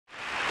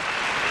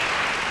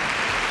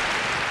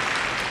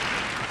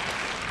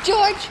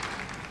George,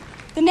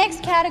 the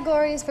next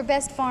category is for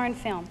Best Foreign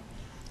Film.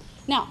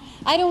 Now,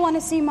 I don't want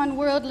to seem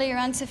unworldly or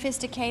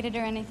unsophisticated or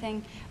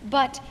anything,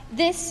 but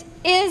this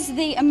is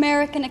the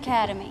American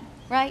Academy,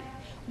 right?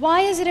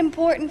 Why is it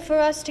important for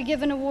us to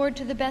give an award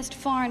to the best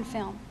foreign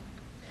film?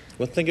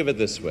 Well, think of it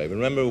this way.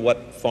 Remember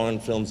what foreign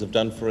films have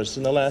done for us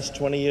in the last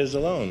 20 years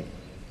alone.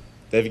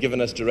 They've given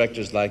us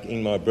directors like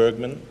Ingmar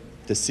Bergman,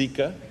 De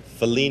Sica,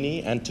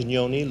 Fellini,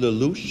 Antonioni,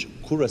 Lelouch,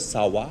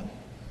 Kurosawa,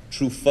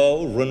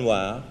 Truffaut,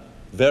 Renoir,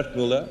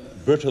 Wertmüller,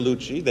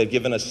 Bertolucci. They've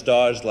given us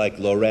stars like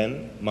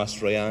Lorraine,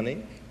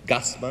 Mastroianni,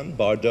 Gassman,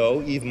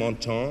 Bardot, Yves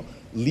Montand,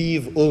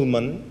 Liv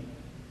Ullmann,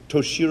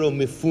 Toshiro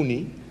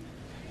Mifune.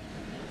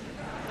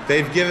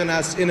 They've given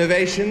us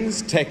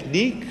innovations,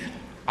 technique,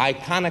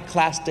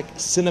 iconoclastic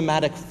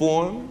cinematic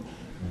form,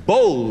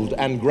 bold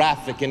and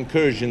graphic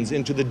incursions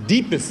into the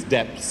deepest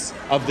depths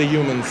of the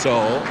human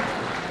soul.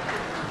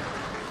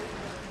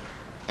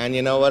 And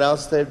you know what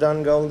else they've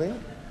done, Goldie?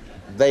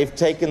 They've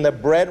taken the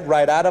bread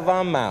right out of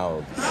our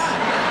mouths.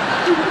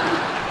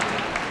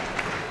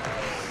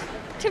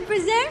 To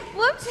present,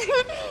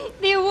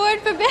 the award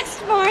for Best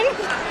Foreign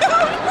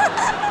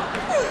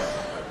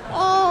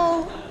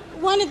Oh,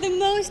 one of the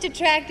most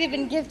attractive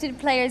and gifted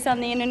players on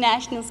the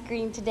international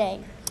screen today.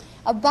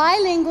 A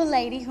bilingual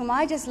lady whom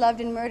I just loved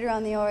in Murder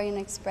on the Orient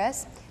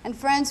Express, and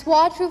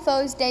Francois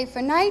Truffaut's Day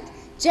for Night,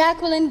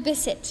 Jacqueline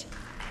Bisset.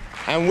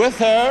 And with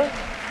her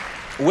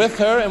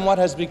in what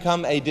has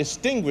become a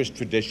distinguished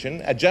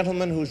tradition, a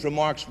gentleman whose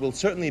remarks will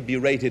certainly be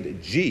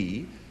rated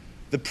G,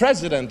 the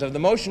president of the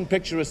Motion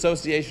Picture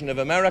Association of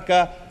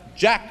America,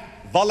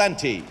 Jack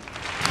Valenti.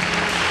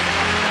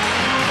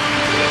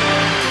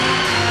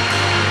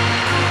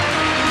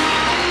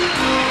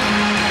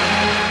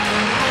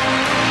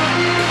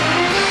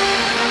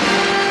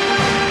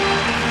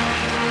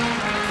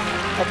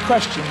 A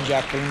question,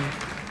 Jacqueline.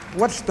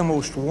 What's the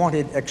most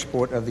wanted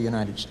export of the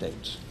United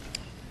States?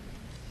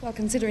 Well,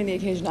 considering the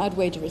occasion, I'd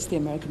wager it's the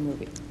American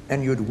movie.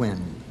 And you'd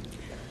win.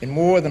 In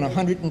more than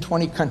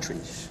 120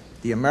 countries,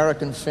 the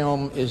American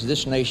film is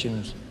this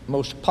nation's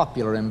most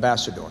popular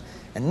ambassador.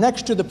 And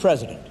next to the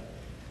president,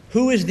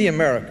 who is the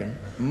American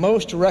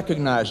most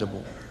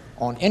recognizable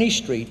on any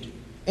street,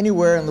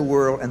 anywhere in the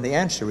world? And the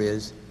answer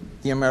is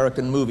the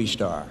American movie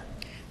star.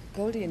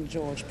 Goldie and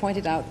George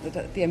pointed out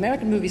that the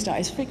American movie star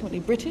is frequently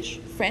British,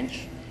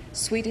 French,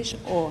 Swedish,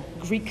 or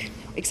Greek,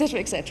 etc.,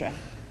 etc.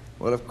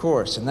 Well, of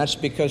course, and that's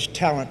because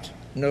talent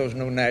knows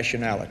no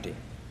nationality.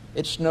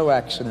 It's no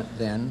accident,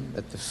 then,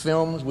 that the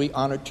films we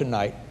honor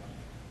tonight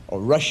are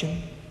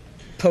Russian,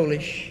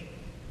 Polish,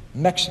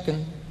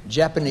 Mexican,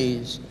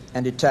 Japanese,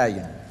 and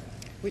Italian.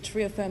 Which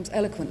reaffirms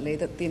eloquently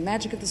that the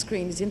magic of the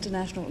screen is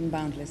international and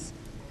boundless.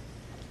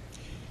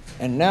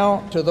 And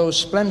now to those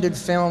splendid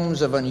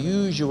films of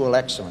unusual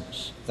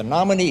excellence. The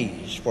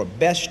nominees for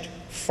Best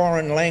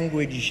Foreign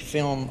Language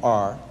Film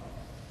are...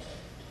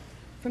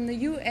 From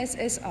the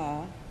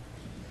USSR,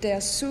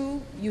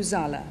 Dersu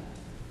Uzala.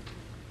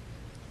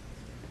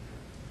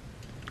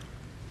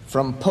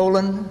 From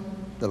Poland,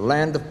 The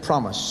Land of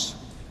Promise.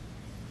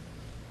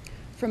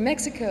 From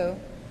Mexico,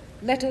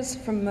 Letters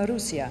from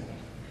Marussia.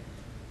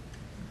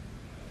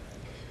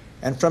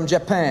 And from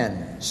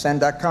Japan,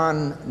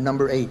 Sandakan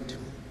No. 8.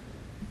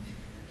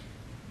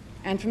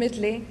 And from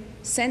Italy,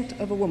 Scent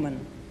of a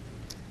Woman.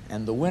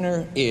 And the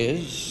winner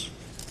is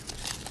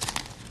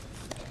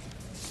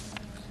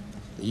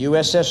the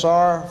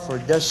USSR for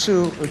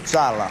Dersu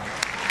Uzala.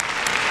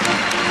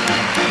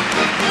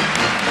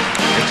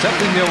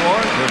 Accepting the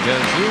award for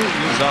Dersu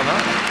Uzala,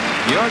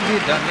 Georgi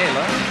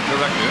Danelya,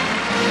 director.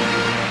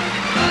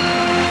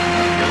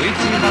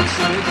 Yôichi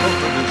Matsue,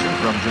 co-producer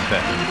from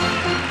Japan.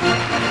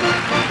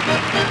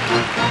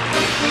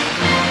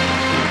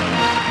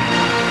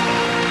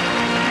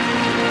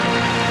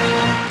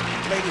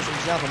 Ladies and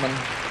gentlemen,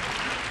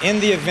 in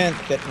the event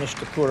that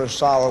Mr.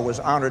 Kurosawa was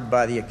honored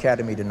by the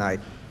Academy tonight,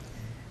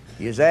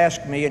 he has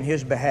asked me in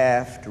his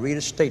behalf to read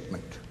a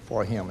statement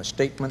for him, a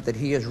statement that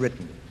he has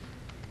written.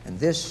 And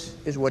this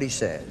is what he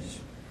says.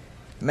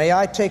 May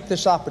I take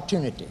this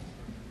opportunity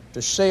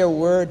to say a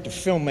word to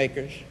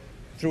filmmakers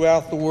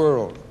throughout the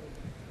world.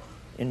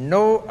 In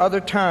no other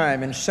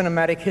time in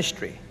cinematic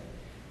history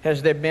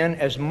has there been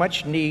as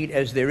much need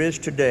as there is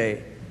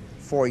today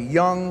for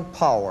young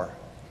power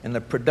in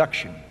the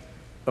production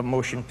of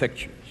motion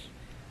pictures.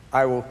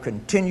 I will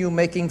continue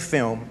making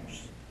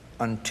films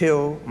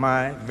until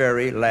my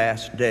very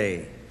last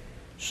day.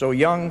 So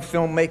young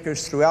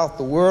filmmakers throughout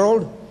the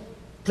world,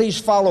 please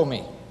follow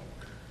me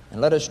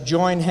and let us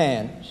join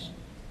hands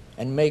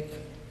and make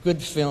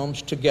good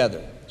films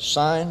together.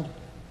 Signed,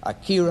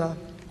 Akira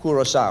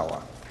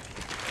Kurosawa.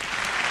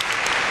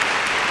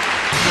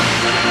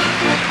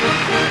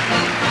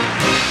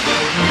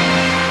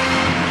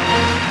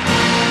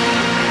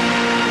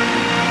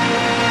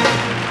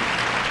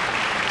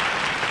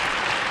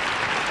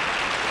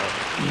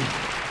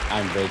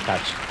 I'm very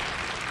touched.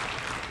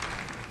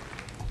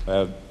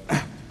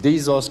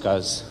 These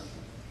Oscars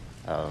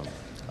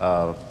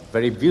are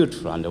very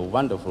beautiful and a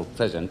wonderful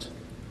present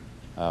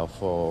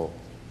for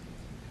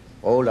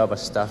all our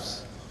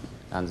staffs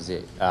and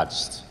the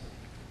artists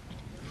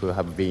who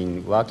have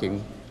been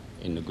working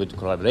in a good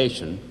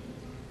collaboration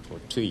for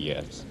 2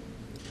 years.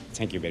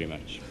 Thank you very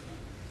much.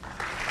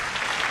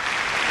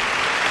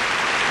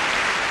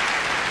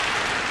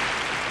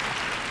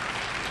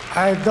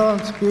 I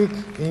don't speak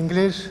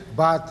English,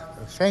 but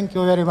thank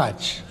you very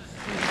much.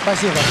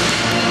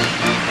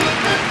 Спасибо.